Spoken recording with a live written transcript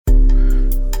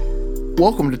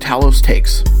Welcome to Talos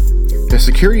Takes, the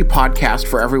security podcast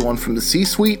for everyone from the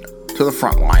C-suite to the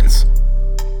front lines.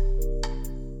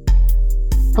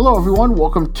 Hello, everyone.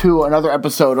 Welcome to another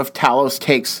episode of Talos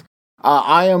Takes.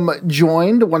 I am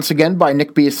joined once again by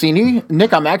Nick Biasini.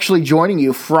 Nick, I'm actually joining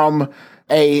you from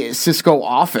a Cisco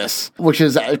office, which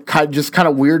is just kind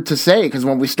of weird to say, because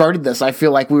when we started this, I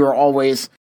feel like we were always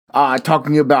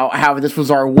talking about how this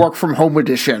was our work from home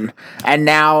edition, and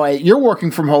now you're working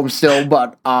from home still,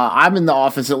 but I'm in the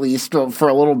office at least for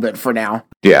a little bit for now.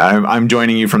 Yeah, I'm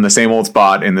joining you from the same old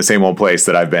spot in the same old place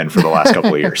that I've been for the last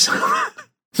couple of years.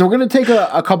 So we're going to take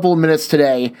a couple of minutes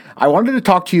today. I wanted to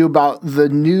talk to you about the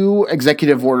new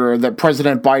executive order that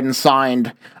President Biden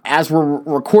signed. As we're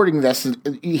recording this,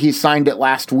 he signed it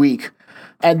last week.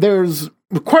 And there's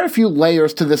quite a few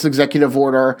layers to this executive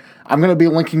order. I'm going to be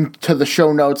linking to the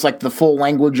show notes, like the full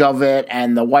language of it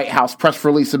and the White House press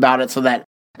release about it, so that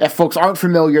if folks aren't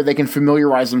familiar, they can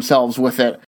familiarize themselves with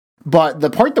it. But the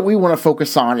part that we want to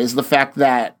focus on is the fact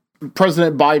that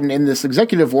President Biden in this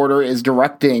executive order is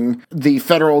directing the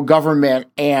federal government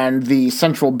and the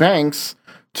central banks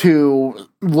to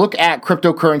look at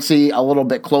cryptocurrency a little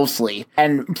bit closely.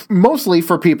 And mostly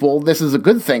for people, this is a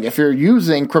good thing. If you're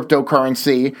using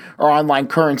cryptocurrency or online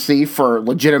currency for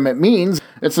legitimate means,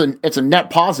 it's a net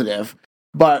positive.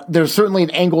 But there's certainly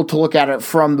an angle to look at it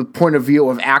from the point of view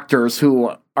of actors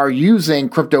who are using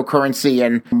cryptocurrency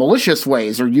in malicious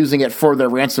ways or using it for their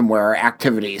ransomware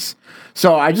activities.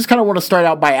 So I just kind of want to start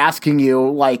out by asking you,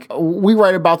 we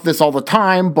write about this all the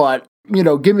time, but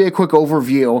give me a quick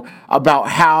overview about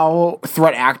how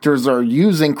threat actors are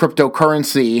using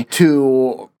cryptocurrency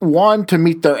to, one, to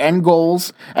meet their end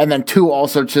goals, and then two,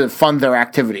 also to fund their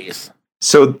activities.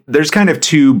 So there's kind of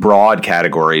two broad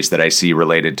categories that I see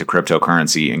related to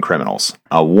cryptocurrency and criminals.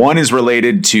 One is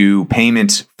related to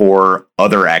payment for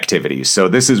other activities. So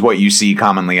this is what you see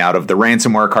commonly out of the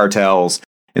ransomware cartels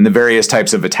and the various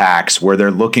types of attacks where they're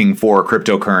looking for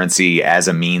cryptocurrency as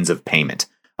a means of payment.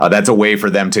 That's a way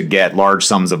for them to get large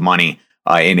sums of money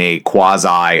in a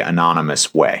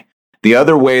quasi-anonymous way. The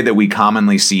other way that we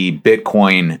commonly see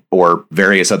Bitcoin or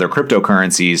various other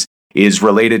cryptocurrencies is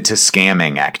related to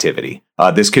scamming activity.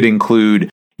 This could include,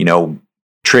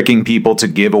 tricking people to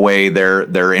give away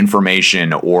their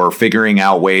information, or figuring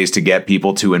out ways to get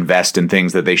people to invest in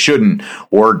things that they shouldn't,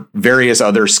 or various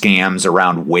other scams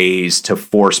around ways to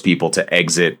force people to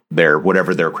exit their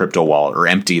crypto wallet or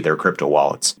empty their crypto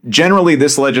wallets. Generally,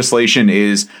 this legislation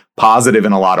is positive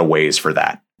in a lot of ways for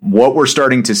that. What we're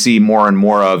starting to see more and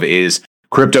more of is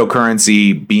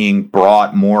cryptocurrency being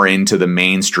brought more into the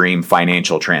mainstream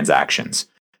financial transactions.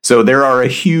 So there are a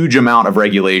huge amount of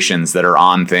regulations that are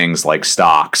on things like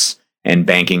stocks and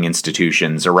banking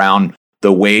institutions around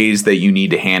the ways that you need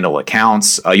to handle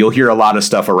accounts. You'll hear a lot of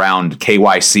stuff around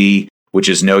KYC, which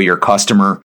is know your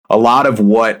customer. A lot of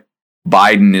what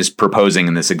Biden is proposing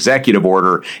in this executive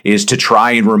order is to try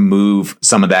and remove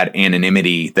some of that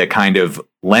anonymity that kind of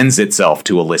lends itself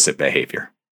to illicit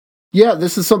behavior. Yeah,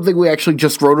 this is something we actually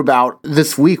just wrote about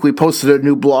this week. We posted a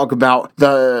new blog about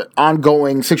the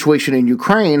ongoing situation in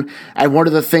Ukraine, and one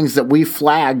of the things that we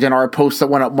flagged in our post that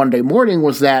went up Monday morning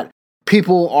was that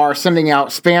people are sending out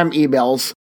spam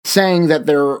emails saying that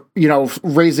they're,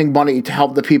 raising money to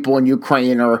help the people in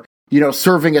Ukraine, or,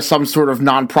 serving as some sort of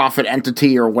nonprofit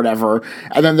entity or whatever,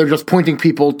 and then they're just pointing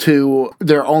people to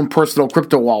their own personal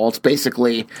crypto wallets,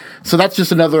 basically. So that's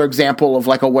just another example of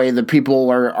a way that people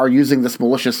are using this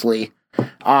maliciously.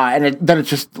 And then it's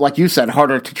just, like you said,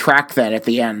 harder to track that at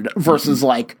the end versus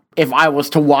if I was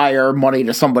to wire money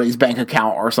to somebody's bank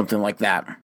account or something like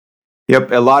that.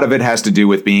 Yep, a lot of it has to do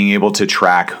with being able to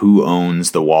track who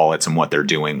owns the wallets and what they're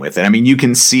doing with it. I mean, you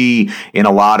can see in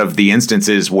a lot of the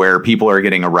instances where people are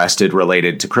getting arrested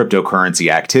related to cryptocurrency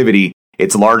activity,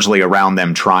 it's largely around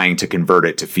them trying to convert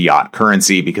it to fiat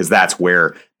currency, because that's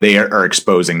where they are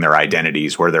exposing their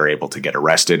identities, where they're able to get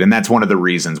arrested. And that's one of the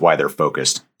reasons why they're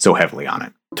focused so heavily on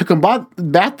it. To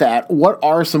combat that, what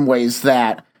are some ways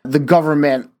that the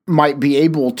government might be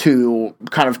able to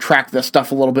kind of track this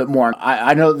stuff a little bit more?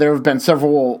 I know there have been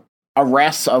several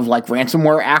arrests of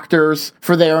ransomware actors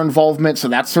for their involvement, so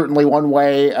that's certainly one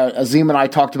way. Azim and I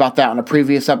talked about that on a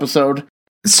previous episode.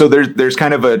 So there's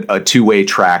kind of a two-way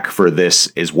track for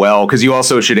this as well, because you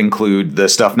also should include the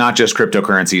stuff, not just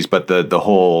cryptocurrencies, but the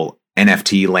whole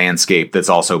NFT landscape that's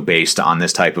also based on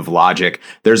this type of logic.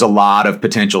 There's a lot of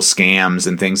potential scams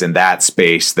and things in that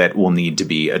space that will need to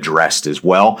be addressed as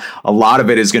well. A lot of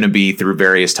it is going to be through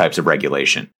various types of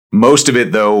regulation. Most of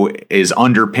it, though, is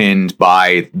underpinned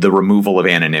by the removal of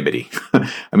anonymity.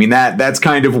 I mean, that's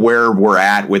kind of where we're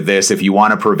at with this. If you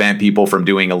want to prevent people from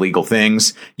doing illegal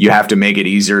things, you have to make it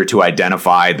easier to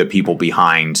identify the people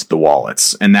behind the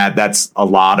wallets. And that's a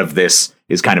lot of this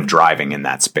is kind of driving in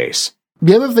that space.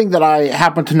 The other thing that I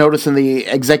happened to notice in the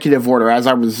executive order as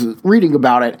I was reading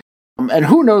about it, and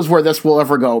who knows where this will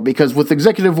ever go, because with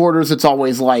executive orders, it's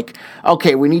always like,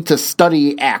 okay, we need to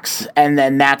study X, and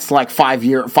then that's like 5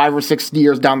 or 6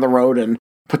 years down the road, and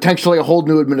potentially a whole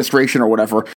new administration or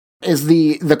whatever, is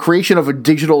the creation of a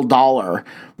digital dollar,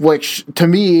 which to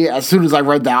me, as soon as I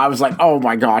read that, I was like, oh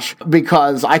my gosh,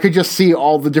 because I could just see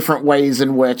all the different ways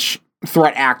in which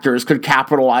threat actors could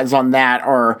capitalize on that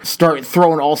or start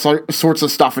throwing all sorts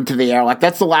of stuff into the air. Like,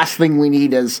 that's the last thing we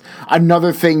need, is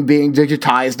another thing being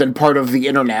digitized and part of the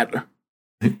internet.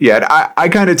 Yeah, I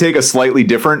kind of take a slightly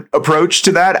different approach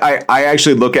to that. I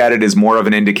actually look at it as more of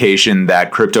an indication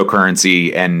that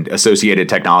cryptocurrency and associated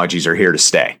technologies are here to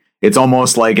stay. It's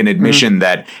almost like an admission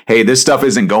that, hey, this stuff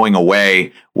isn't going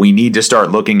away. We need to start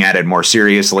looking at it more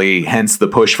seriously, hence the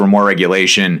push for more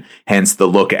regulation, hence the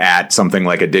look at something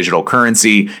like a digital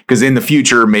currency, because in the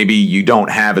future, maybe you don't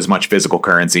have as much physical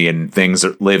currency and things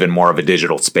live in more of a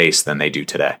digital space than they do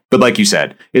today. But like you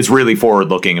said, it's really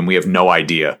forward-looking and we have no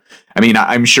idea. I mean,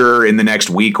 I'm sure in the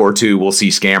next week or two, we'll see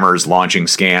scammers launching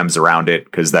scams around it,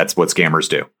 because that's what scammers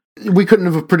do. We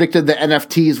couldn't have predicted that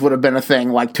NFTs would have been a thing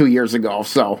like 2 years ago,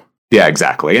 so... Yeah,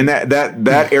 exactly. And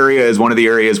that area is one of the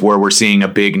areas where we're seeing a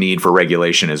big need for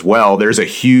regulation as well. There's a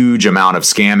huge amount of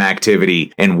scam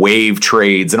activity and wave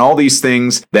trades and all these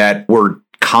things that were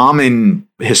common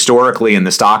historically in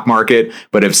the stock market,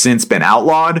 but have since been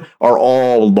outlawed, are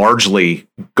all largely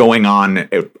going on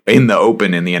in the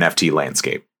open in the NFT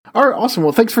landscape. All right, awesome.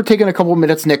 Well, thanks for taking a couple of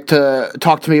minutes, Nick, to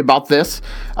talk to me about this.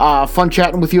 Fun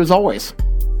chatting with you as always.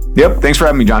 Yep. Thanks for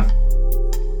having me, John.